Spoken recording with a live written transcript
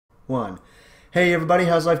1. Hey everybody,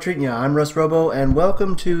 how's life treating ya? I'm RUSS ROBO, and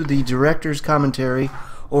welcome to the director's commentary,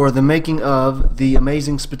 or the making of the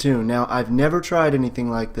Amazing Spittoon. Now, I've never tried anything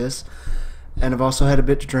like this, and I've also had a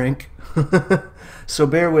bit to drink, so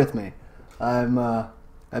bear with me. I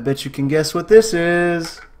bet you can guess what this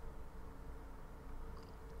is.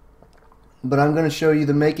 But I'm going to show you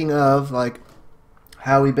the making of, like,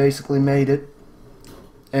 how we basically made it,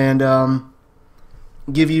 and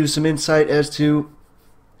give you some insight as to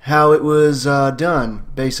how it was done,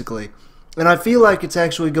 basically. And I feel like it's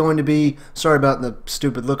actually going to be, sorry about the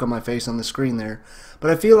stupid look on my face on the screen there, but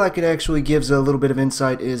I feel like it actually gives a little bit of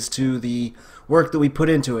insight as to the work that we put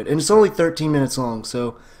into it. And it's only 13 minutes long,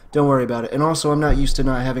 so don't worry about it. And also, I'm not used to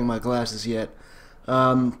not having my glasses yet.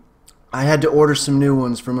 I had to order some new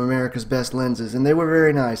ones from America's Best Lenses, and they were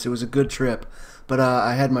very nice. It was a good trip. But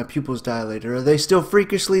I had my pupils dilated. Are they still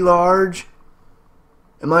freakishly large?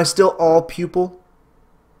 Am I still all pupil?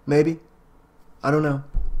 Maybe? I don't know.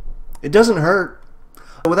 It doesn't hurt.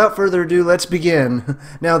 Without further ado, let's begin.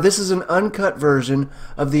 Now, this is an uncut version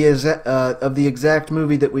of the exact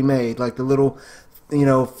movie that we made, like the little,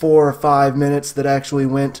 4 or 5 minutes that actually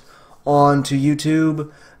went on to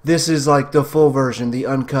YouTube. This is like the full version, the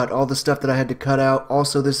uncut, all the stuff that I had to cut out.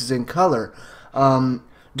 Also, this is in color.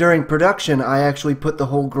 During production, I actually put the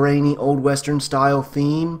whole grainy old western style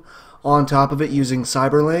theme on top of it using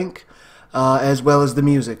Cyberlink. As well as the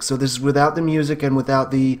music. So this is without the music and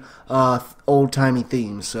without the old-timey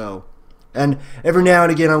theme. So, and every now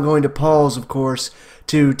and again I'm going to pause, of course,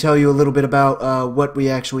 to tell you a little bit about what we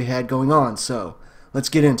actually had going on. So, let's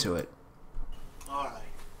get into it. Alright,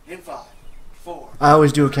 in 5, 4. I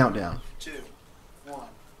always do a countdown. 2, 1.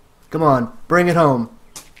 Come on, bring it home.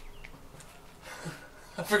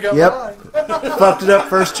 I forgot mine. Fucked it up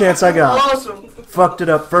first chance I got. Awesome. Fucked it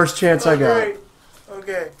up first chance I got. Great.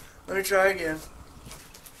 Okay. Let me try again.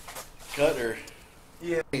 Cut or?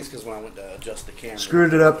 Yeah. It's because when I went to adjust the camera.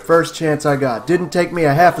 Screwed it up first chance I got. Didn't take me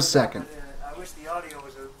a half a second. I wish the audio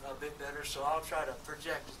was a bit better, so I'll try to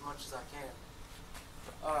project as much as I can.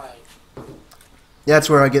 Alright. That's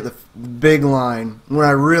where I get the big line, where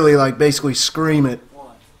I really, basically scream it.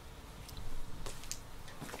 1.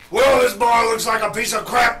 Well, this bar looks like a piece of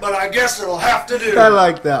crap, but I guess it'll have to do. I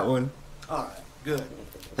like that one. Alright, good.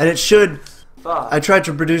 And it should... 5. I tried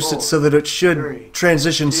to produce it so that it should 3,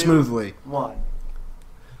 transition 2, smoothly. 1.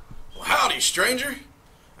 Well, howdy, stranger.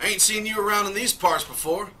 I ain't seen you around in these parts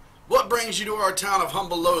before. What brings you to our town of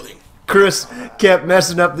humble loathing? Chris kept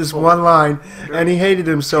messing up this one line, and he hated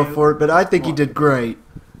himself for it, but I think he did great.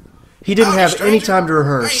 He didn't Howdy, have stranger. any time to I ain't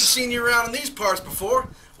rehearse. seen you around in these parts before.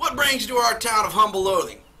 What brings you to our town of humble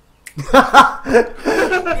loathing?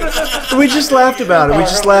 We just laughed about it. We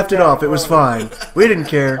just laughed it off. It was fine. We didn't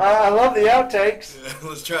care. I love the outtakes.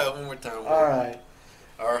 Let's try it one more time. Alright.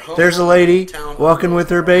 Our humble There's a lady town walking with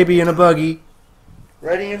her baby in a buggy.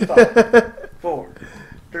 Ready in 5, 4,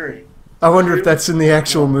 3. I wonder if that's in the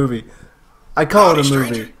actual movie. I call it a movie.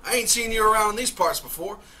 Stranger. I ain't seen you around in these parts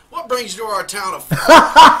before. What brings you to our town of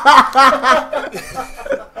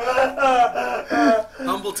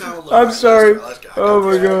humble town of loathing? I'm sorry. Let's go. Oh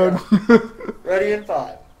my god. Ready in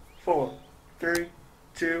 5, 4, 3,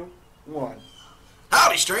 2, 1.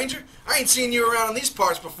 Howdy, stranger. I ain't seen you around in these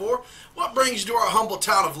parts before. What brings you to our humble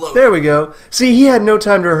town of loathing? There we go. See, he had no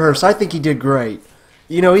time to rehearse. I think he did great.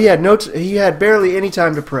 He had barely any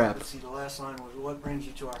time to prep. Let's see, the last line was, what brings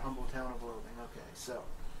you to our humble town of loathing? Okay, so.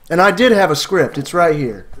 And I did have a script. It's right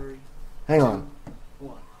here. 3, Hang on.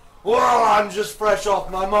 1. Well, I'm just fresh off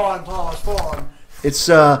my Ma and Pa's farm. It's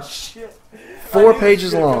Shit. 4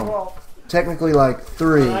 pages long. Technically like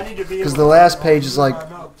 3, because the last page is like,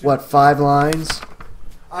 what, 5 lines?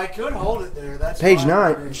 I could hold it there. That's Page fine.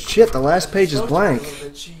 9. Shit, the last page is It's blank. a little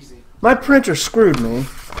bit cheesy. My printer screwed me.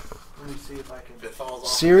 Let me see if I can. If it falls off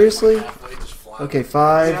Seriously? halfway, just fly Okay, it.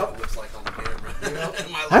 5. Yep. Looks like on the camera.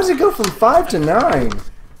 How does it go from 5 to 9?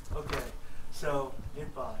 Okay, so in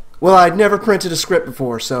 5. Well, I'd never printed a script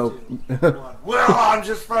before, so... 2, 1. Well, I'm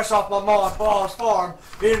just fresh off my Ma and Pa's farm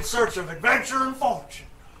in search of adventure and fortune.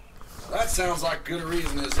 That sounds like good a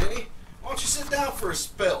reason as any. Why don't you sit down for a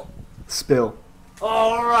spell? Spill.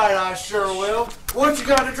 All right, I sure will. What you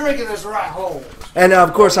got to drink in this rat hole? And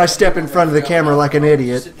of course I step in front of the camera like an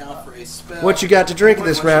idiot. Sit down for a spell. What you got to drink in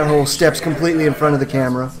this rat hole steps completely in front of the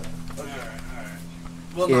camera. All right.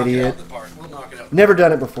 We'll knock it Idiot. out of the park. We'll knock it out. Never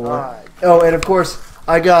done it before. Alright. Oh, and of course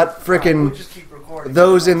I got We'll frickin' just keep recording.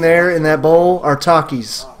 those in there in that bowl are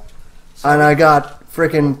Takis. And I got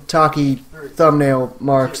frickin' Taki thumbnail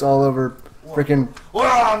marks all over frickin'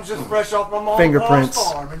 Well, I'm just fresh off my Ma and Fingerprints.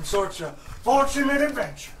 Pa's farm in search of fortune and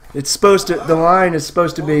adventure. It's supposed to, the line is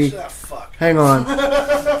supposed to be, Watch that fuck. hang on.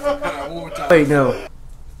 Wait, no.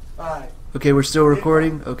 5. Okay, we're still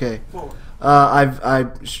recording? Okay. 4. I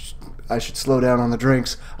should slow down on the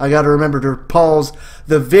drinks. I got to remember to pause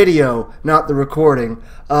the video, not the recording.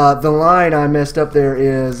 The line I messed up there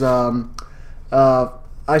is,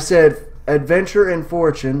 I said adventure and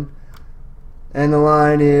fortune, and the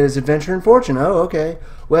line is adventure and fortune. Oh, okay.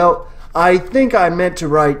 Well, I think I meant to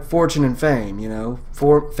write fortune and fame, you know.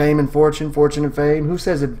 Fame and fortune, fortune and fame. Who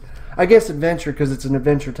says it? I guess adventure because it's an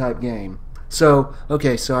adventure type game. So,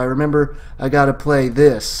 okay, so I remember I got to play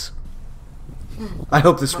this. I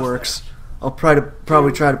hope this works. I'll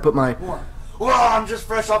probably try to put my Well, I'm just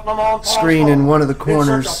fresh off my mom's screen in one of the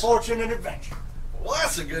corners. In search of fortune and adventure. Well,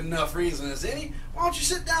 that's a good enough reason as any. Why don't you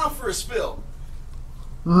sit down for a spill?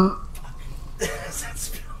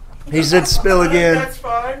 He said spill again. That's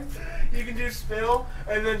fine. You can do spill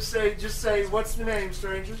and then just say what's the name,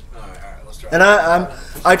 stranger? All right, let's try. And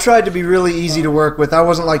I tried to be really easy to work with. I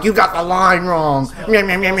wasn't like, you got the line wrong. Meh,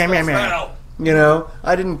 meh, meh, meh, meh, meh. You know,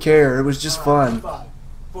 I didn't care. It was just fun. 5,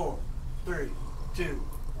 4, 3, 2,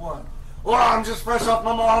 1. Well, I'm just fresh off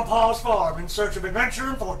my mom and pa's farm in search of adventure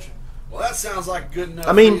and fortune. Well, that sounds like good enough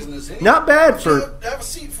I mean, reason as any. not bad Why don't for... you have a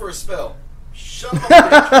seat for a spell. Shut up, bitch.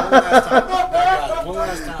 One last time. I got it. One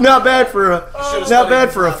last time. Not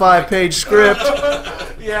bad for a 5-page script.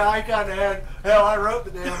 Yeah, I kind of had. Hell, I wrote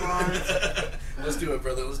the damn line. Let's do it,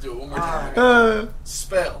 brother. Let's do it one more time.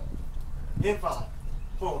 Spell. In 5,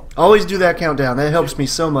 4. Always do that countdown. That helps me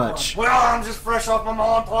so much. Well, I'm just fresh off my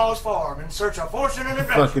mom and pa's farm in search of fortune and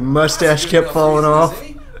adventure. Fucking mustache That's a good kept enough falling reason off. as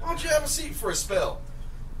any. Why don't you have a seat for a spell?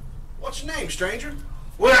 What's your name, stranger?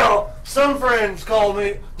 Well, some friends call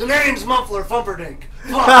me the name's Muffler Fumperdink.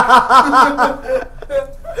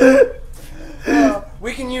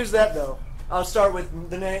 We can use that though. I'll start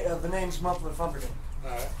with the name's Muffler Fumperdink.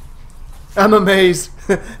 All right. I'm amazed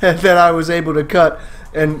that I was able to cut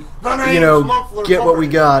and, The you know, name's Muffler get what we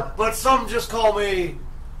Fumperdink, got. But some just call me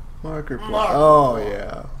Marker. Marker. Oh,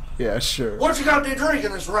 yeah. Yeah, sure. What you got to drink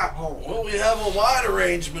in this rat hole? Well, we have a wide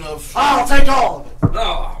arrangement of. I'll take all of it. Oh,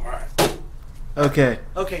 all right. Okay,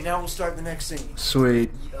 Okay, now we'll start the next scene. sweet.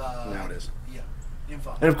 Now it is. Yeah, in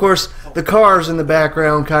 5. And of course, the cars in the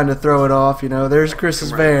background kind of throw it off. You know, there's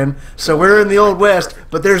Chris's van. So we're in the Old West,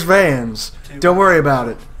 but there's vans. Don't worry about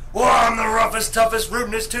it. Well, I'm the roughest, toughest,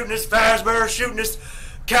 rootinest, tootinest, fazbearer, shootinest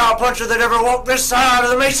cow puncher that ever walked this side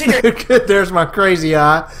of the Mason. There's my crazy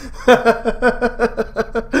eye.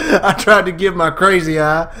 I tried to give my crazy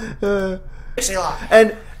eye.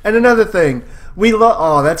 And another thing,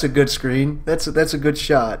 oh, that's a good screen. That's a good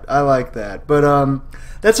shot. I like that. But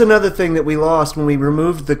that's another thing that we lost when we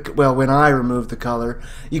removed when I removed the color.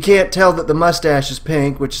 You can't tell that the mustache is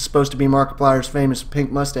pink, which is supposed to be Markiplier's famous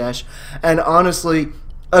pink mustache. And honestly,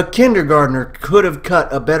 a kindergartner could have cut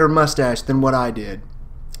a better mustache than what I did.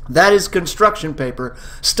 That is construction paper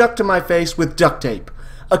stuck to my face with duct tape.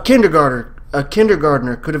 A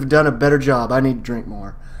kindergartner could have done a better job. I need to drink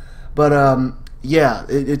more. But yeah,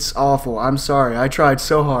 it's awful. I'm sorry. I tried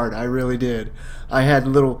so hard. I really did. I had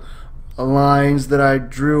little lines that I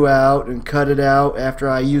drew out and cut it out after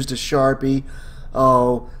I used a Sharpie.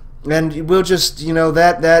 Oh, and we'll just, you know,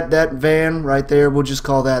 that van right there, we'll just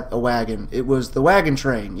call that a wagon. It was the wagon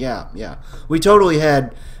train. Yeah, yeah. We totally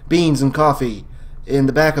had beans and coffee in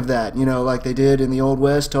the back of that, you know, like they did in the Old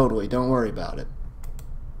West. Totally. Don't worry about it.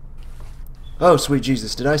 Oh, sweet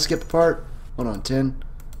Jesus. Did I skip a part? Hold on, 10.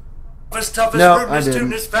 Toughest, No, I rootinest,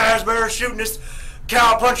 didn't. tootinest, fazbearer, shootinest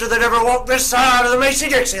cow puncher that ever walked this side of the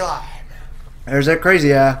Mason-Dixie line. There's that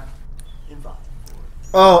crazy eye. In 5.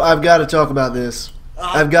 Oh, I've got to talk about this.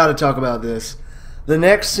 I've got to talk about this. The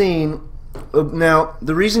next scene, now,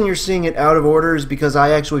 the reason you're seeing it out of order is because I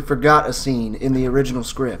actually forgot a scene in the original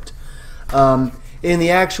script. In the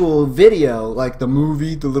actual video, like the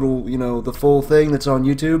movie, the little, you know, the full thing that's on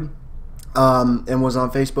YouTube, and was on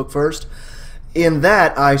Facebook first, in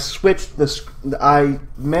that I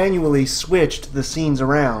manually switched the scenes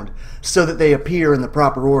around so that they appear in the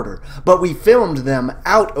proper order. But we filmed them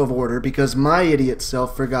out of order because my idiot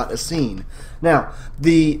self forgot a scene. Now,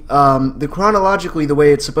 the chronologically the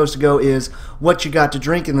way it's supposed to go is what you got to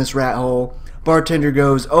drink in this rat hole. Bartender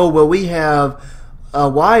goes, oh, well, we have a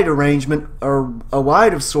wide arrangement or a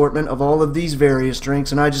wide assortment of all of these various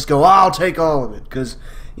drinks, and I just go, I'll take all of it because,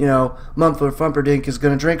 you know, Muffler Fumperdink is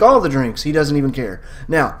going to drink all the drinks. He doesn't even care.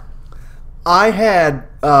 Now, I had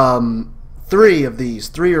 3 of these,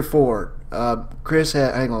 3 or 4. Chris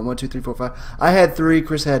had, hang on, 1, 2, 3, 4, 5. I had 3.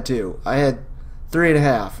 Chris had 2. I had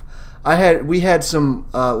 3.5. We had some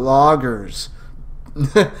loggers.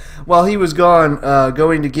 While he was gone,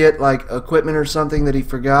 going to get like equipment or something that he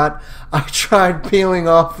forgot, I tried peeling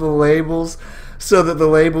off the labels so that the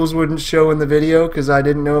labels wouldn't show in the video because I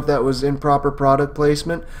didn't know if that was improper product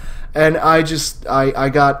placement. And I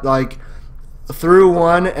got like through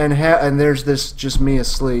one and there's this just me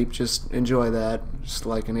asleep. Just enjoy that, just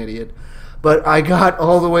like an idiot. But I got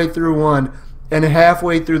all the way through one and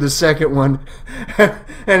halfway through the second one,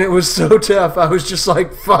 and it was so tough. I was just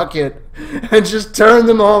like, fuck it, and just turned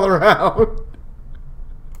them all around.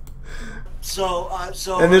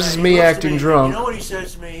 And this is me acting drunk. You know what he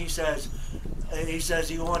says to me? He says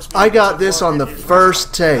he wants me. I got this on the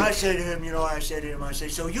first take. I say to him, I say,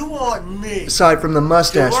 so you want me, aside from the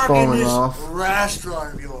mustache to work falling in this off,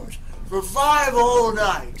 restaurant of yours for 5 whole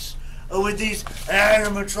nights with these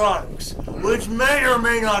animatronics, which may or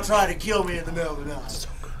may not try to kill me in the middle of the night.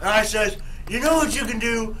 And I says, you know what you can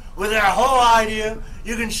do with that whole idea?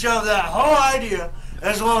 You can shove that whole idea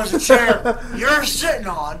as well as a chair you're sitting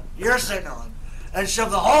on, and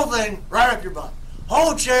shove the whole thing right up your butt.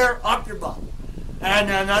 Whole chair up your butt. And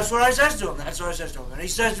that's what I says to him. And he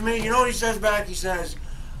says to me, you know what he says back? He says,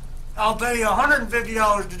 I'll pay you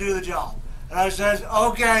 $150 to do the job. And I says,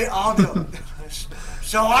 okay, I'll do it.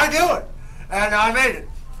 So I do it. And I made it.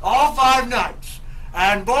 All 5 nights.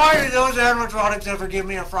 And boy, did those animatronics ever give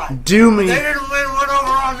me a fright. Do me. They didn't win one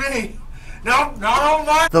over on me. Nope, not on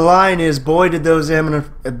mine. The line is, boy did those the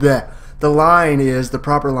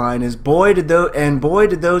proper line is, boy did those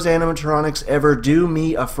animatronics ever do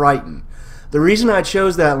me a frighten. The reason I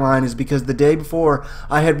chose that line is because the day before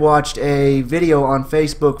I had watched a video on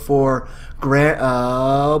Facebook for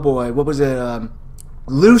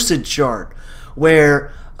Lucid Chart,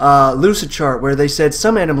 where they said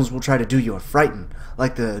some animals will try to do you a frighten,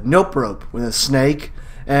 like the nope rope with a snake,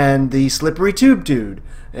 and the slippery tube dude,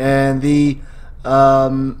 and the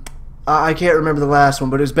I can't remember the last one,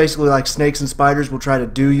 but it was basically like snakes and spiders will try to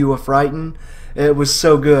do you a frighten. It was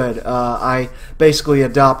so good. I basically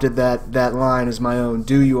adopted that line as my own.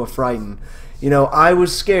 Do you a frighten? I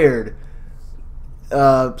was scared.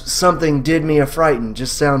 Something did me a frighten.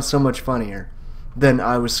 Just sounds so much funnier than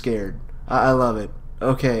I was scared. I love it.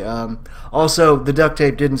 Okay. Also, the duct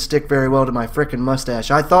tape didn't stick very well to my frickin' mustache.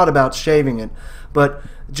 I thought about shaving it, but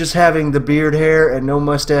just having the beard hair and no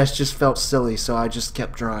mustache just felt silly, so I just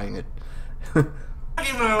kept drying it. Oh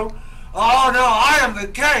no, I am the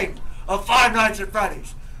king of Five Nights at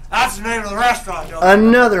Freddy's. That's the name of the restaurant.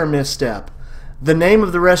 Another misstep. The name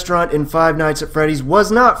of the restaurant in Five Nights at Freddy's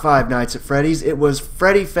was not Five Nights at Freddy's. It was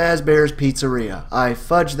Freddy Fazbear's Pizzeria. I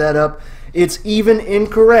fudged that up. It's even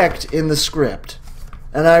incorrect in the script.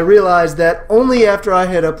 And I realized that only after I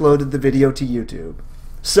had uploaded the video to YouTube.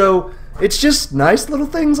 So it's just nice little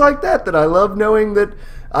things like that I love knowing that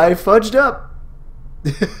I fudged up.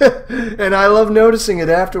 And I love noticing it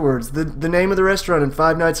afterwards. The name of the restaurant in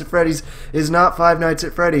Five Nights at Freddy's is not Five Nights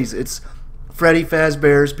at Freddy's. It's Freddy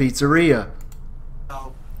Fazbear's Pizzeria.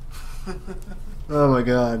 Oh my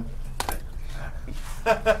god.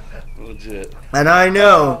 Legit. And I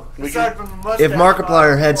know if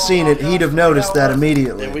Markiplier had seen it, he'd have noticed that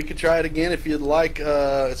immediately. And we could try it again if you'd like.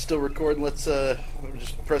 It's still recording. Let's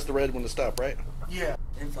just press the red one to stop, right? Yeah,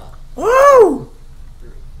 in 5. Woo!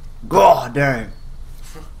 God dang.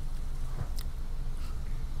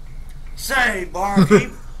 Say,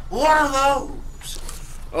 barkeep, what are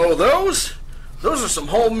those? Oh, those? Those are some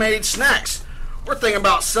homemade snacks. We're thinking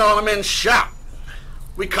about selling them in shop.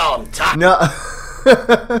 We call them tacos. No,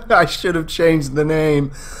 I should have changed the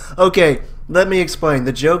name. Okay, let me explain.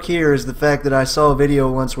 The joke here is the fact that I saw a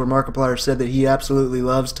video once where Markiplier said that he absolutely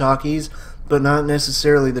loves Takis, but not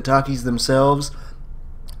necessarily the Takis themselves.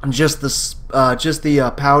 Just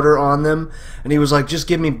the powder on them, and he was like, just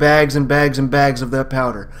give me bags and bags and bags of that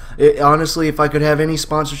powder. Honestly, if I could have any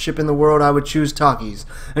sponsorship in the world, I would choose Takis.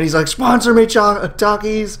 And he's like, sponsor me,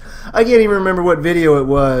 Takis. I can't even remember what video it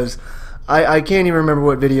was. I can't even remember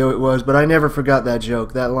what video it was, but I never forgot that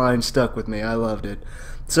joke. That line stuck with me. I loved it.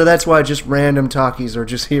 So that's why just random Takis are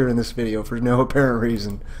just here in this video for no apparent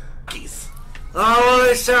reason. Oh,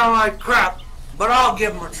 they sound like crap, but I'll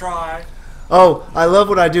give them a try. Oh, I love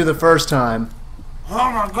what I do the first time.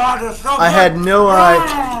 Oh my god, it's so good. I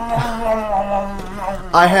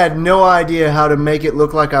had no idea how to make it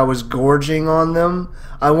look like I was gorging on them.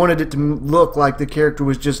 I wanted it to look like the character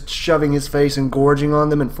was just shoving his face and gorging on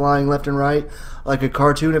them and flying left and right, like a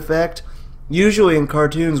cartoon effect. Usually in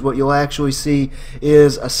cartoons, what you'll actually see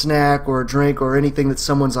is a snack or a drink or anything that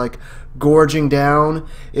someone's like gorging down.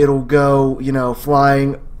 It'll go,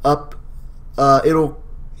 flying up. It'll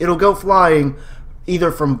go flying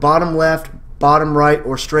either from bottom left, bottom right,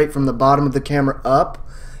 or straight from the bottom of the camera up.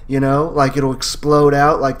 Like it'll explode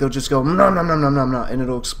out. Like they'll just go no, and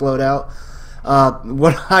it'll explode out.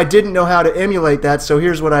 What I didn't know how to emulate that, so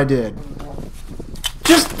here's what I did.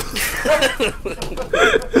 Just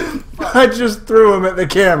I just threw him at the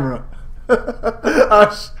camera.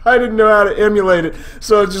 I didn't know how to emulate it,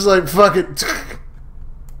 so I was just like, fuck it.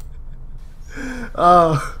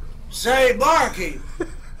 Say, barkeep.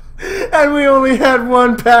 And we only had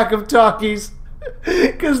one pack of Takis,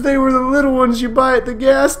 because they were the little ones you buy at the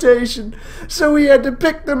gas station. So we had to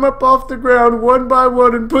pick them up off the ground one by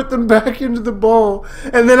one and put them back into the bowl.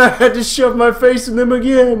 And then I had to shove my face in them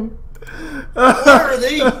again. What are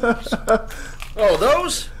these? Oh,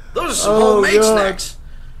 those? Those are some homemade snacks.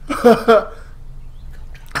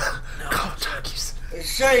 Takis.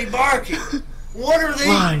 Say, barkeep, what are these?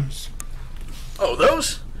 Lines. Oh,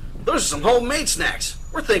 those? Those are some homemade snacks.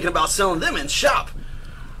 We're thinking about selling them in shop.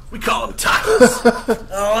 We call them tacos.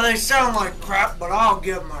 Oh, they sound like crap, but I'll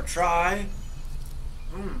give them a try.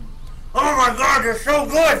 Oh my God, they're so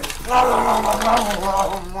good!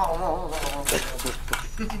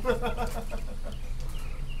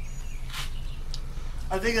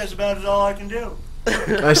 I think that's about all I can do.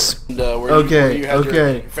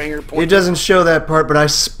 Okay. It doesn't show that part, but I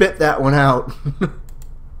spit that one out.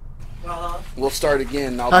 We'll start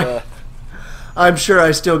again. I'm sure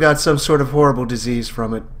I still got some sort of horrible disease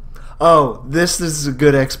from it. Oh, this is a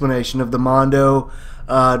good explanation of the Mondo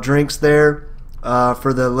drinks there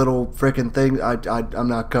for the little frickin' thing. I'm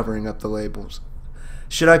not covering up the labels.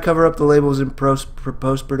 Should I cover up the labels in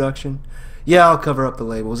post-production? Yeah, I'll cover up the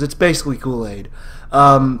labels. It's basically Kool-Aid.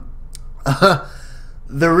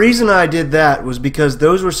 The reason I did that was because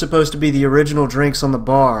those were supposed to be the original drinks on the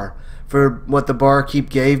bar for what the barkeep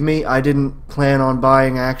gave me. I didn't plan on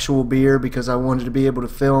buying actual beer because I wanted to be able to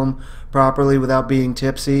film properly without being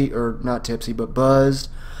tipsy, or not tipsy, but buzzed.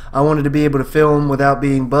 I wanted to be able to film without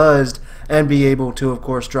being buzzed and be able to, of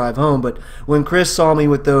course, drive home. But when Chris saw me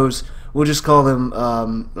with those, we'll just call them,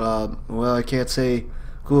 well, I can't say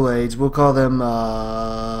Kool-Aids. We'll call them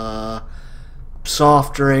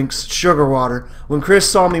soft drinks, sugar water. When Chris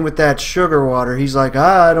saw me with that sugar water, he's like,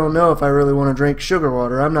 I don't know if I really want to drink sugar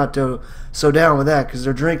water. I'm not so down with that because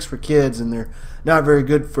they're drinks for kids and they're not very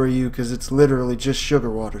good for you because it's literally just sugar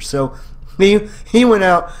water. So he went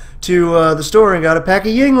out to the store and got a pack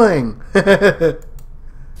of Yingling.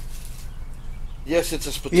 Yes, it's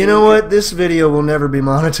a Spittoon. You know what? This video will never be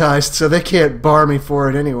monetized, so they can't bar me for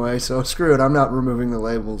it anyway. So screw it. I'm not removing the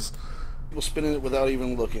labels. People spinning it without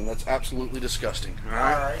even looking. That's absolutely disgusting. All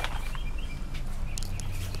right.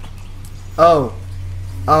 Oh,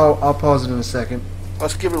 I'll pause it in a second.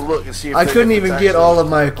 Let's give it a look and see if I couldn't even get all of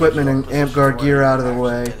my equipment and amp guard gear out of the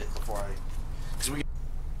way.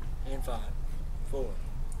 And 5, 4,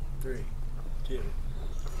 3, 2.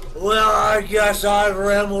 Well, I guess I've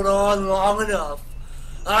rambled on long enough.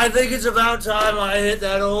 I think it's about time I hit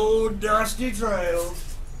that old dusty trail.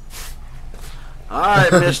 All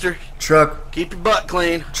right, mister. Truck. Keep your butt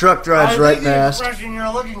clean. Truck drives right The past. expression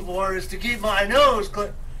you're looking for is to keep my nose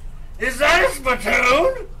clean. Is that a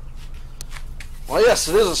spittoon? Well, yes,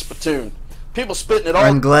 it is a spittoon. People spitting it all.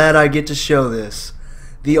 I'm glad I get to show this.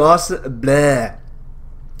 The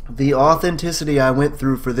authenticity I went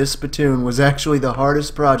through for this spittoon was actually the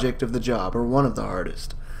hardest project of the job, or one of the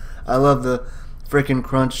hardest. I love the frickin'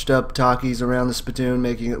 crunched up Takis around the spittoon,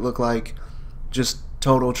 making it look like just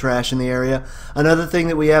total trash in the area. Another thing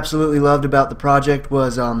that we absolutely loved about the project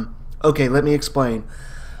was, okay, let me explain.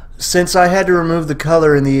 Since I had to remove the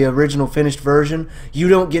color in the original finished version, you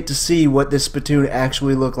don't get to see what this spittoon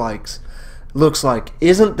actually looks like.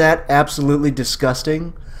 Isn't that absolutely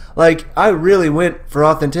disgusting? Like, I really went for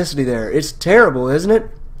authenticity there. It's terrible, isn't it?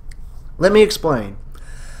 Let me explain.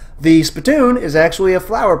 The spittoon is actually a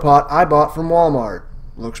flower pot I bought from Walmart.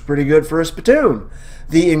 Looks pretty good for a spittoon.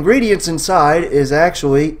 The ingredients inside is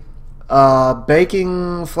actually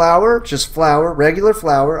baking flour, just flour, regular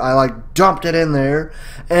flour. I like dumped it in there,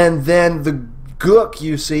 and then the gook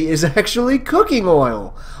you see is actually cooking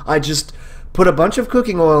oil. I just put a bunch of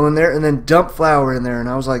cooking oil in there and then dumped flour in there, and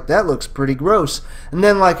I was like, that looks pretty gross. And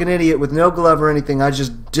then, like an idiot with no glove or anything, I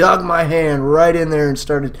just dug my hand right in there and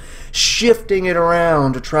started shifting it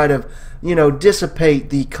around to try to, you know, dissipate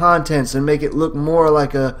the contents and make it look more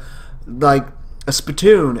like a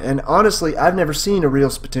spittoon. And honestly, I've never seen a real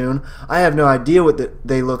spittoon. I have no idea what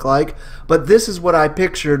they look like, but this is what I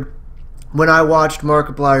pictured when I watched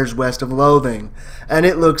Markiplier's West of Loathing, and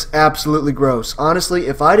it looks absolutely gross. Honestly,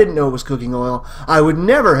 if I didn't know it was cooking oil, I would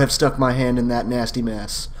never have stuck my hand in that nasty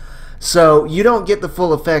mess. So you don't get the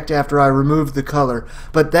full effect after I removed the color,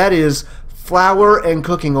 but that is flour and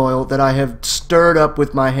cooking oil that I have stirred up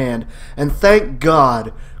with my hand. And thank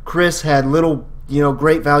God Chris had little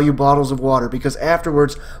great value bottles of water, because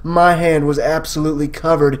afterwards my hand was absolutely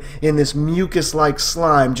covered in this mucus-like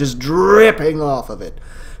slime just dripping off of it.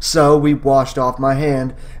 So we washed off my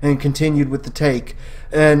hand and continued with the take.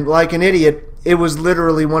 And like an idiot, it was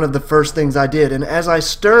literally one of the first things I did. And as I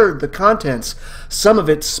stirred the contents, some of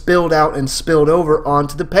it spilled out and spilled over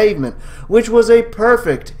onto the pavement, which was a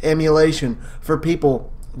perfect emulation for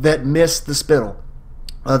people that miss the spittle,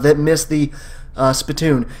 that miss the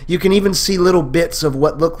spittoon. You can even see little bits of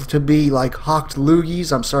what look to be like hocked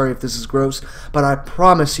loogies. I'm sorry if this is gross, but I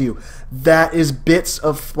promise you, that is bits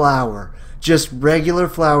of flour. Just regular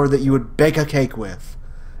flour that you would bake a cake with.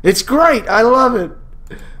 It's great. I love it.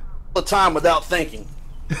 The time without thinking.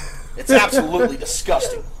 It's absolutely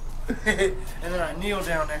disgusting. And then I kneel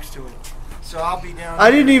down next to it. So I'll be down. I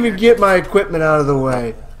didn't even get my equipment out of the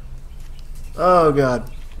way. Oh, God.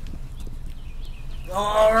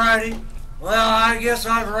 Alrighty. Well, I guess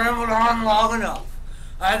I've rambled on long enough.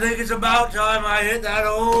 I think it's about time I hit that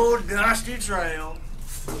old dusty trail.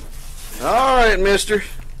 All right, mister.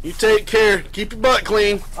 You take care. Keep your butt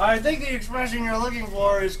clean. I think the expression you're looking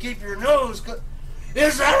for is keep your nose.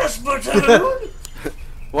 Is that a spittoon?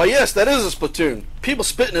 Well, yes, that is a spittoon. People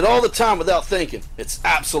spitting it all the time without thinking. It's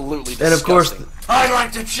absolutely disgusting. And of course, I'd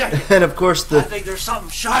like to check it. And of course, I think there's something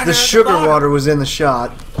shining. The sugar water was in the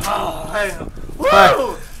shot. Oh, hang on.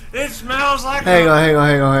 Woo! It smells like. Hang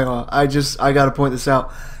on. I gotta point this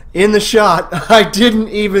out. In the shot, I didn't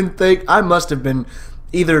even think. I must have been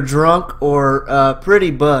either drunk or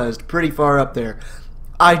pretty buzzed, pretty far up there.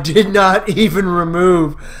 I did not even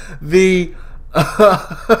remove the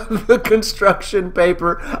the construction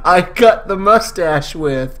paper I cut the mustache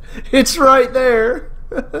with. It's right there.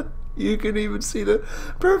 You can even see the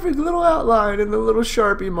perfect little outline and the little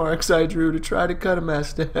Sharpie marks I drew to try to cut a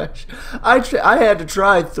mustache. I had to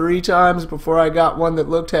try 3 times before I got one that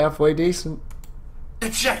looked halfway decent.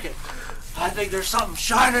 Check it. I think there's something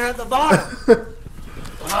shining at the bottom.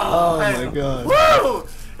 Oh my God. Woo!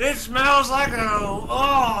 It smells like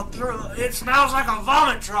it smells like a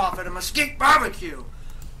vomit trough at a mesquite barbecue.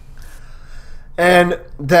 And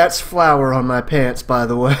that's flour on my pants, by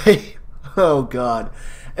the way. Oh God.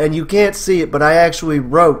 And you can't see it, but I actually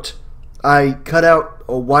I cut out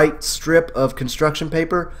a white strip of construction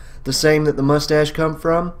paper, the same that the mustache came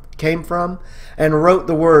from, and wrote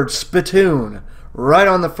the word spittoon right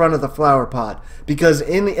on the front of the flower pot, because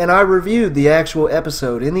and I reviewed the actual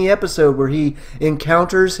episode. In the episode where he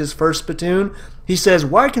encounters his first spittoon, he says,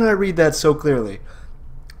 "Why can I read that so clearly?"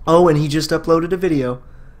 Oh, and he just uploaded a video.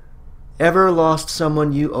 Ever lost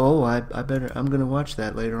someone you? Oh, I'm gonna watch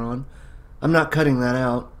that later on. I'm not cutting that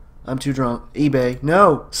out. I'm too drunk. eBay.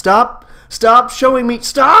 No, stop showing me.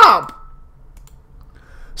 Stop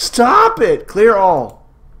it. Clear all.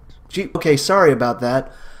 Gee, okay, sorry about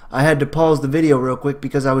that. I had to pause the video real quick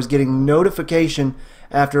because I was getting notification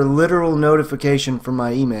after literal notification from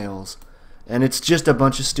my emails. And it's just a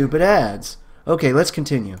bunch of stupid ads. Okay, let's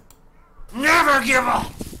continue. Never give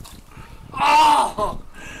up! Oh!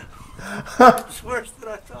 It's worse than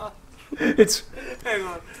I thought. Hang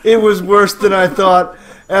on. It was worse than I thought,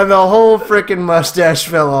 and the whole frickin' mustache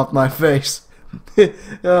fell off my face.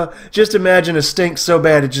 Just imagine a stink so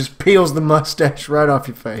bad it just peels the mustache right off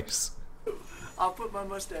your face. I'll put my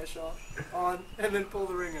mustache on and then pull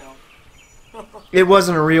the ring out. It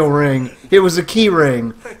wasn't a real ring. It was a key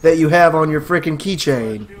ring that you have on your frickin'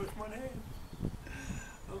 keychain.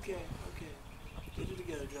 Okay. Get it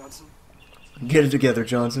together, Johnson. Get it together,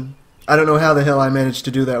 Johnson. I don't know how the hell I managed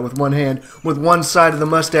to do that with one hand, with one side of the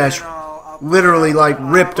mustache literally like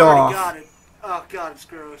ripped off. Got it. Oh God, it's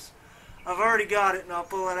gross. I've already got it, and I'll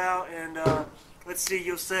pull it out and let's see.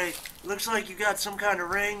 You'll say, "Looks like you got some kind of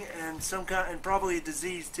ring and probably a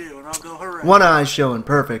disease too." And I'll go, "Hooray!" One eye's showing,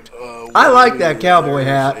 perfect. I like that cowboy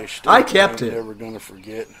hat. I kept it. Never gonna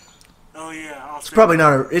forget. Oh yeah. It's probably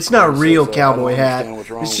not a real cowboy hat.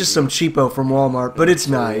 It's just some cheapo from Walmart, but it's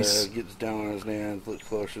nice. Gets down on his hands, looks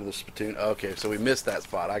closer to the spittoon. Okay, so we missed that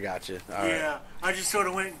spot. I got you. All right. Yeah, I just sort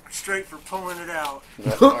of went straight for pulling it out.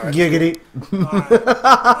 Right. Giggity. All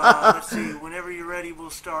right. Let's see. Whenever you're ready, we'll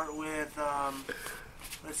start with.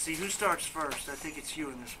 Let's see. Who starts first? I think it's you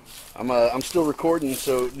in this one. I'm still recording,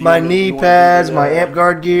 so. My knee pads, my amp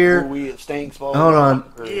guard gear. Hold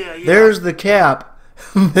on. Yeah. There's the cap.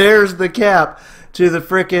 There's the cap to the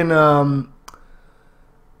frickin'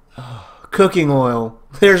 cooking oil.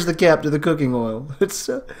 There's the cap to the cooking oil. It's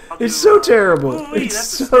so terrible. It's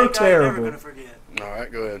so terrible. All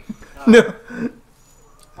right, go ahead. No.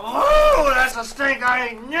 Oh, that's a stink I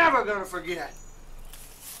ain't never gonna forget.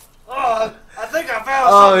 Oh, I think I found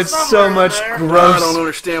something. Oh, it's so much I gross. don't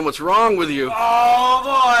understand what's wrong with you. Oh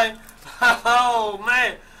boy. Oh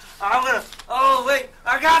man, I'm gonna. Oh wait,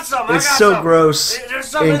 I got some. It's so gross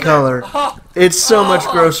in color. It's so much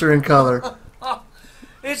grosser in color.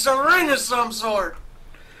 It's a ring of some sort.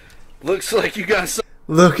 Looks like you got some.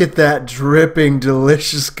 Look at that dripping,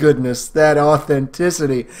 delicious goodness. That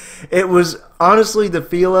authenticity. It was, honestly, the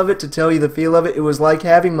feel of it, to tell you the feel of it, it was like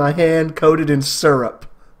having my hand coated in syrup.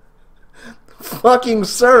 Fucking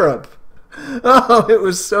syrup. Oh, it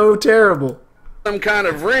was so terrible. Some kind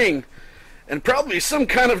of ring, and probably some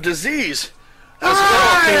kind of disease. As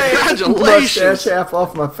well. Congratulations. Mustache half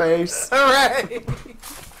off my face. Hooray!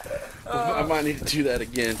 I might need to do that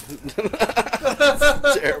again.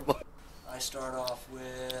 Terrible. I start off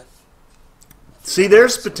with. See,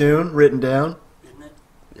 there's Spittoon written down. Isn't it?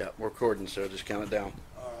 Yeah, we're recording, so just count it down.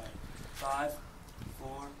 All right. 5,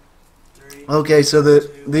 4, 3. Okay, so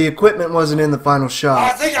the equipment wasn't in the final I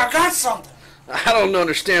shot. think I got something. I don't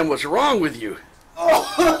understand what's wrong with you.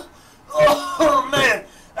 Oh man,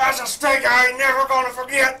 that's a steak I ain't never gonna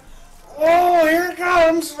forget. Oh, here it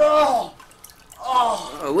comes.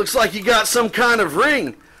 Looks like you got some kind of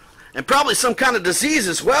ring, and probably some kind of disease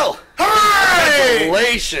as well. Hooray!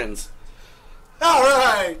 Congratulations. All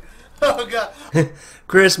right. Oh god.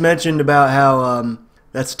 Chris mentioned about how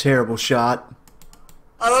that's a terrible shot.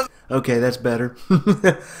 I love. Okay, that's better.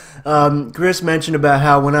 Chris mentioned about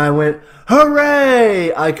how when I went,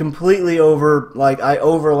 hooray, I completely I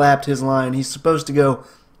overlapped his line. He's supposed to go,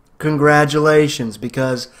 congratulations,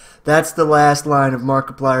 because that's the last line of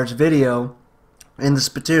Markiplier's video in the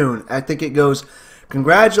Spittoon. I think it goes,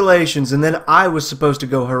 congratulations, and then I was supposed to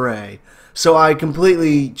go, hooray. So I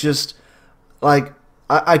completely just, I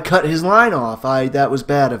cut his line off. That was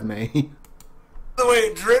bad of me. The way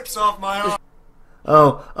it drips off my arm.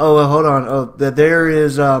 Oh, hold on. Oh, there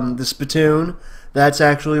is the Spittoon. That's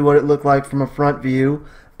actually what it looked like from a front view.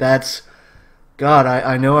 That's, God,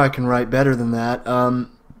 I know I can write better than that.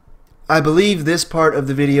 I believe this part of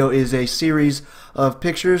the video is a series of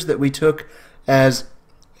pictures that we took as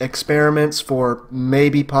experiments for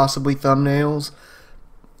maybe possibly thumbnails.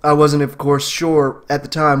 I wasn't, of course, sure at the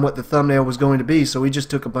time what the thumbnail was going to be, so we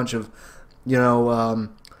just took a bunch of,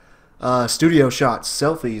 studio shots,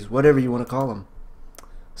 selfies, whatever you want to call them.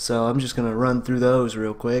 So I'm just going to run through those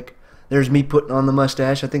real quick. There's me putting on the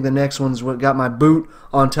mustache. I think the next one's what got my boot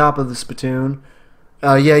on top of the Spittoon.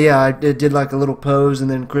 Yeah, I did like a little pose, and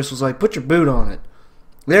then Chris was like, put your boot on it.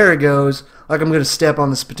 There it goes, like I'm going to step on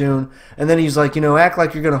the Spittoon. And then he's like, act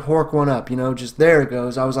like you're going to hork one up, just there it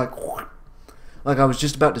goes. I was like I was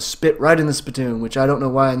just about to spit right in the Spittoon, which I don't know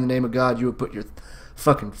why in the name of God you would put your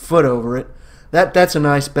fucking foot over it. That's a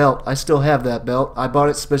nice belt. I still have that belt. I bought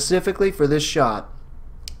it specifically for this shot.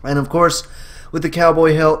 And of course, with the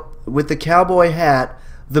cowboy hat,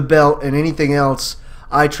 the belt, and anything else,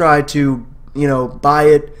 I tried to, buy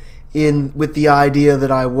it in with the idea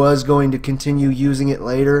that I was going to continue using it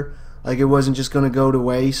later. Like it wasn't just going to go to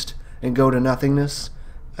waste and go to nothingness.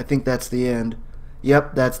 I think that's the end.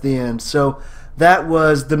 Yep, that's the end. So that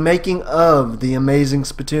was the making of the Amazing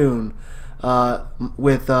Spittoon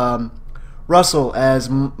with Russell as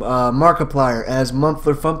Markiplier as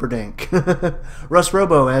Mumpler Fumperdink. Russ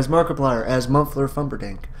Robo as Markiplier as Mumpler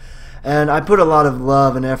Fumperdink. And I put a lot of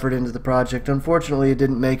love and effort into the project. Unfortunately, it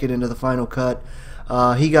didn't make it into the final cut.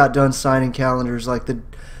 He got done signing calendars I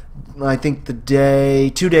think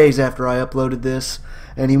 2 days after I uploaded this,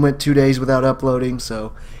 and he went 2 days without uploading,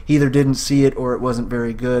 so he either didn't see it or it wasn't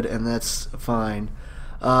very good, and that's fine.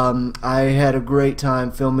 I had a great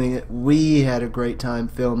time filming it. We had a great time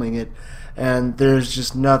filming it. And there's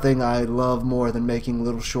just nothing I love more than making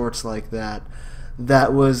little shorts like that.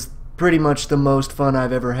 That was pretty much the most fun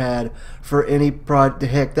I've ever had for any project.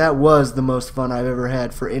 Heck, that was the most fun I've ever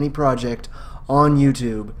had for any project on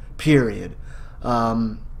YouTube. Period.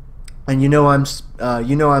 And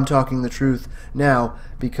I'm talking the truth now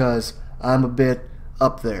because I'm a bit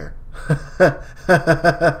up there.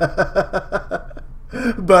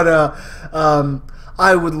 But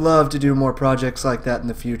I would love to do more projects like that in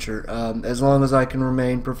the future, as long as I can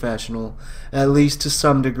remain professional, at least to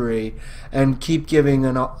some degree, and keep giving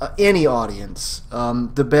any audience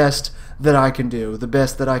the best that I can do, the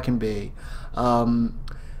best that I can be.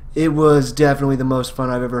 It was definitely the most fun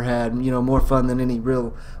I've ever had, more fun than any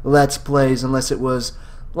real Let's Plays, unless it was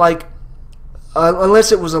a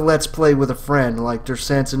Let's Play with a friend, like Der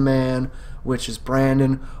Sanson Man, which is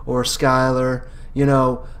Brandon, or Skylar.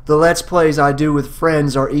 The Let's Plays I do with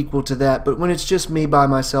friends are equal to that, but when it's just me by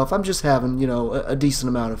myself, I'm just having, a decent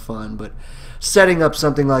amount of fun. But setting up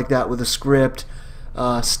something like that with a script,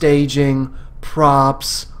 staging,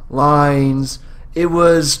 props, lines, it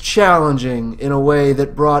was challenging in a way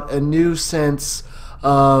that brought a new sense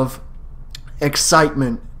of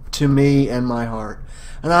excitement to me and my heart.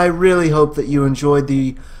 And I really hope that you enjoyed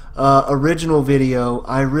the original video.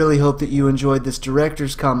 I really hope that you enjoyed this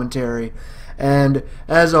director's commentary. And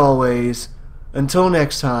as always, until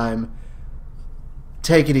next time,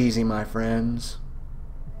 take it easy, my friends.